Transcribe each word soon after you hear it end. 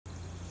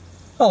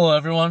Hello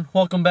everyone,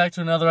 welcome back to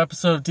another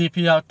episode of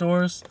DP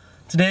Outdoors.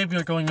 Today we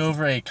are going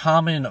over a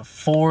common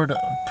Ford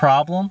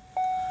problem,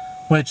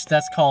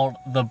 that's called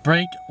the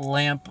brake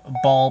lamp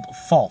bulb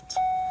fault.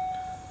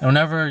 And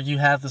whenever you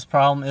have this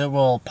problem, it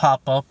will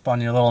pop up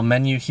on your little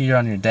menu here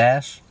on your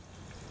dash.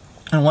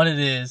 And what it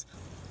is,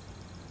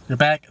 your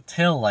back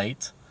tail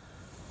light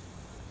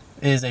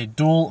is a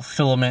dual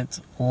filament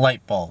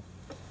light bulb,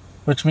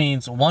 which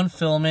means one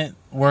filament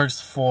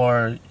works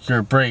for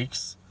your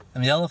brakes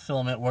and the other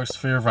filament works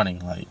for your running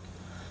light.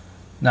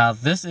 Now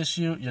this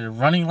issue, your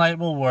running light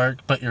will work,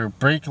 but your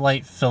brake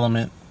light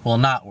filament will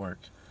not work.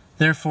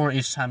 Therefore,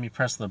 each time you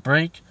press the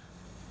brake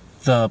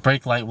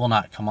light will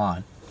not come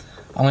on.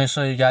 I'm going to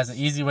show you guys an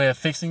easy way of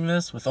fixing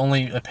this with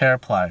only a pair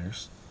of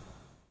pliers.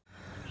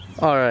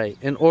 Alright,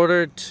 in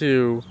order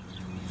to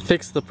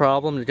fix the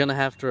problem, you're going to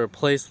have to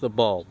replace the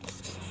bulb.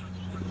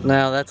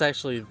 Now that's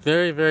actually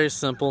very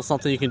simple,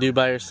 something you can do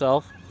by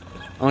yourself.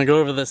 I'm going to go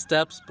over the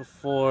steps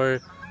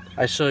before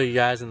I show you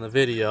guys in the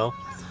video.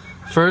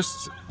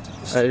 First,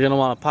 you're going to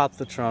want to pop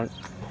the trunk.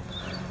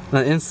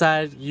 On the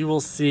inside, you will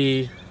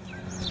see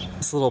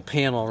this little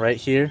panel right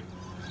here.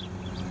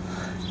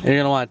 And you're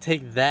going to want to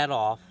take that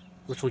off,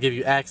 which will give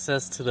you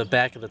access to the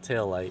back of the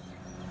tail light,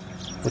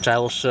 which I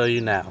will show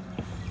you now.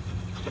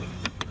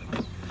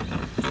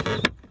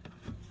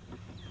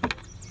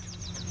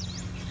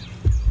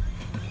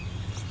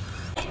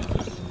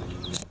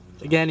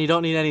 Again, you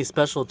don't need any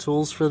special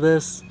tools for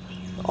this.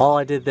 All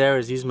I did there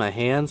is use my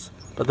hands,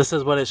 but this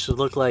is what it should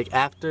look like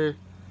after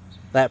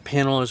that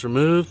panel is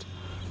removed.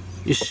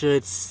 You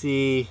should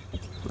see,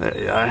 there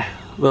you are,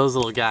 those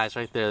little guys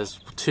right there. There's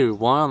two,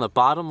 one on the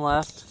bottom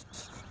left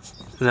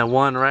and then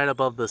one right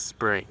above the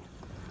spring.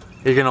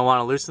 You're going to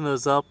want to loosen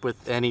those up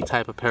with any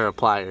type of pair of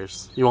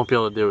pliers. You won't be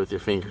able to do it with your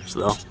fingers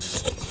though.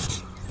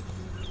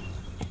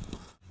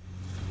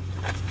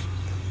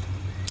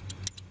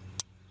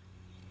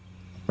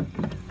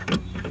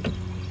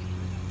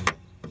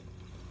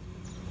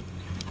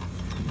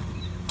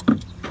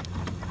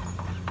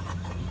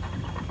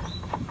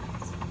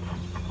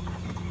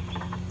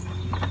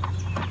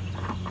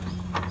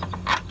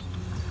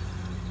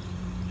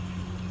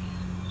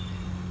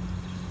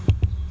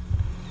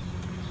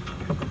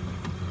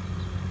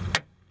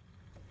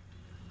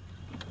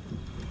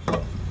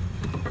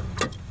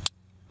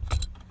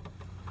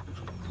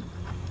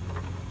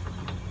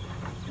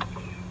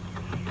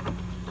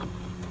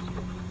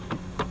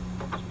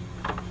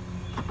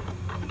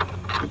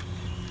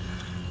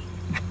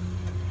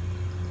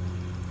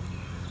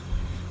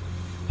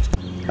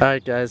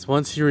 Alright guys,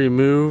 once you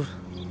remove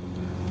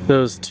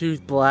those two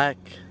black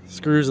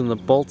screws and the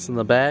bolts in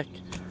the back,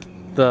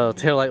 the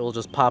taillight will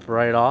just pop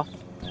right off.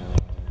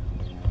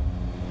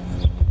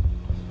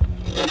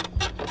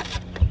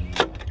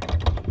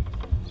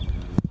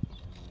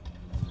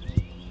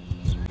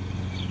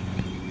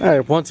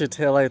 Alright, once your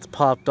taillight's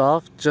popped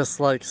off, just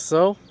like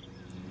so,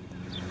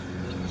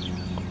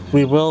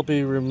 we will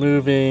be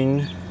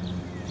removing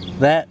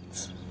that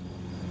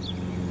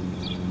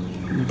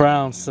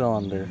brown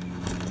cylinder.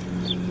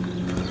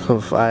 So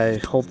if I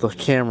hold the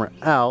camera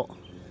out,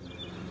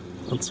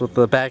 that's what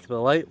the back of the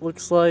light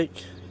looks like.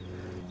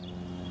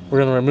 We're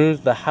going to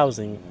remove the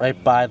housing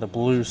right by the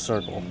blue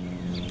circle.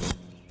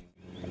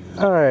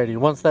 Alrighty,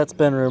 once that's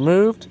been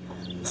removed,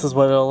 this is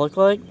what it'll look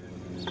like.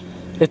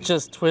 It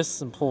just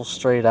twists and pulls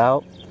straight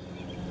out,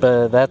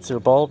 but that's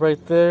your bulb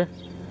right there.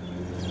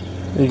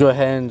 You go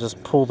ahead and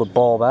just pull the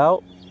bulb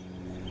out.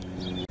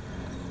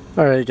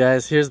 Alright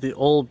guys, here's the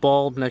old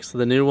bulb next to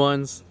the new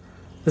ones.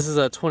 This is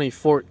a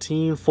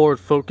 2014 Ford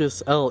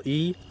Focus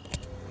LE,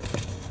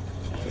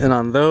 and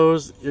on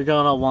those you're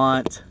going to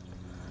want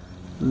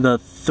the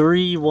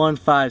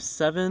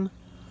 3157,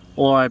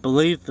 or I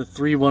believe the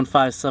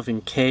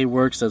 3157K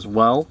works as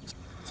well.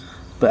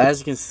 But as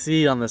you can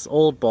see on this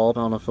old bulb,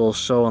 I don't know if it'll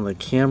show on the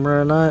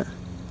camera or not,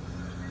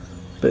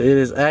 but it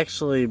is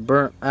actually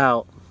burnt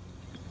out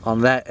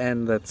on that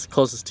end that's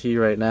closest to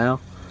you right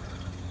now.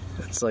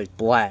 It's like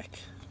black.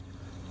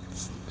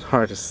 It's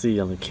hard to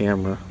see on the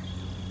camera.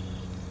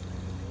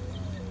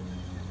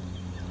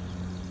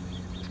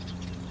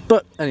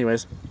 But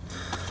anyways,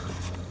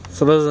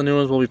 so those are the new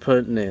ones we'll be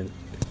putting in.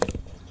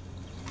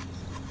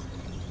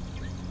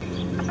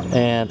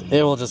 And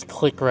it will just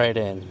click right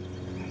in.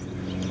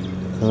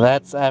 And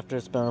that's after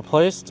it's been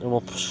replaced, and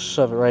we'll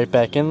shove it right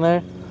back in there.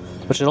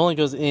 Which it only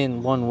goes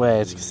in one way.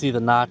 As you can see, the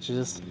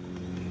notches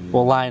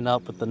will line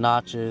up with the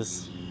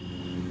notches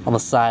on the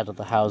side of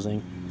the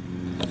housing.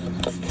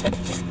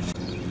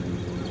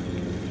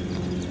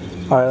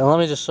 Alright, let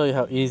me just show you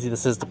how easy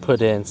this is to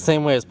put in.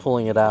 Same way as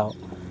pulling it out.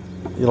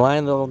 You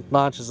line the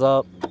notches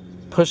up,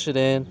 push it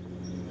in,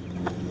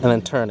 and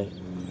then turn it.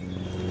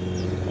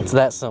 It's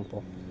that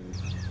simple.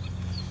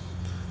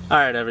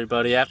 Alright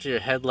everybody, after your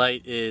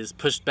headlight is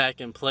pushed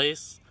back in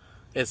place,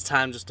 it's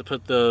time just to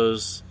put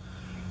those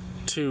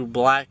two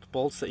black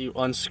bolts that you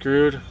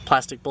unscrewed,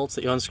 plastic bolts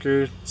that you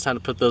unscrewed, it's time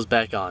to put those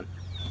back on.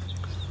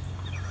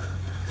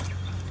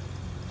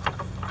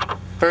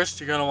 First,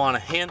 you're going to want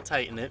to hand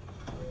tighten it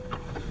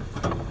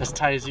as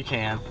tight as you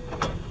can.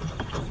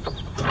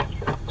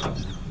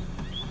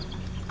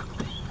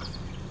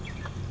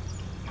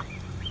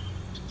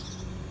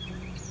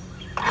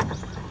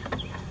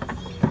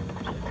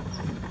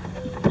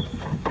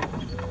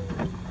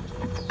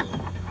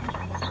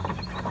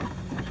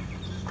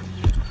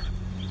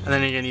 And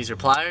then you're going to use your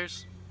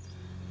pliers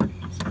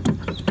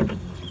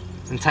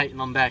and tighten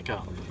them back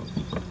up.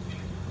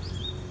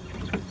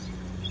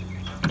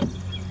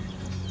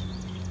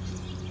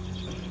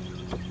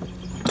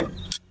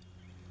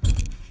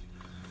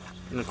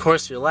 And of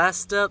course, your last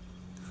step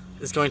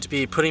is going to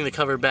be putting the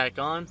cover back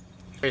on.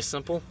 Very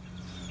simple.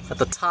 At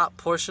the top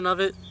portion of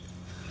it,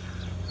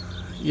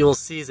 you will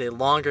see is a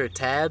longer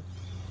tab,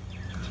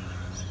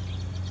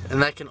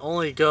 and that can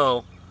only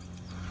go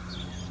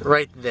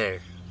right there.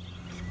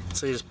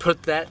 So you just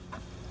put that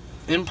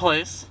in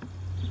place,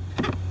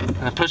 and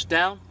I push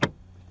down,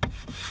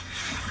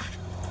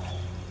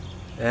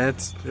 and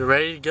you're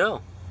ready to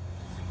go.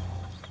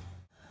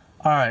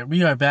 Alright,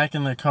 we are back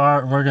in the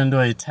car. We're going to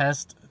do a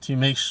test to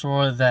make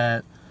sure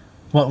that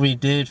what we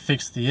did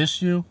fixed the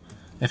issue.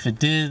 If it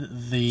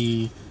did,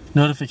 the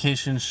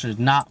notification should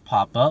not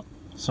pop up.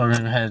 So we're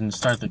going to go ahead and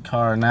start the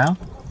car now.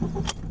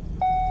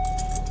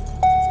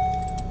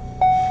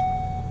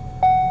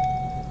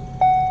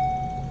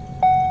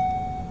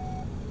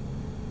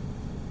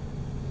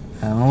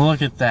 And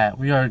look at that,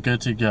 we are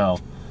good to go.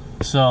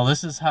 So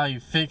this is how you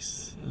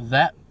fix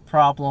that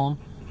problem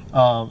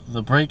of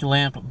the brake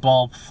lamp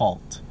bulb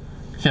fault.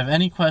 If you have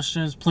any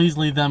questions, please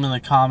leave them in the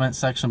comment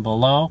section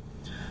below.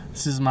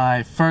 This is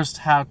my first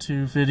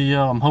how-to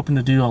video. I'm hoping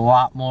to do a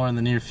lot more in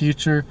the near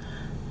future.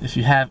 If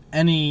you have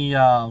any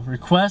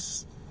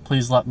requests,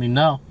 please let me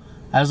know.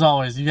 As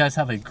always, you guys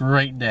have a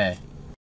great day.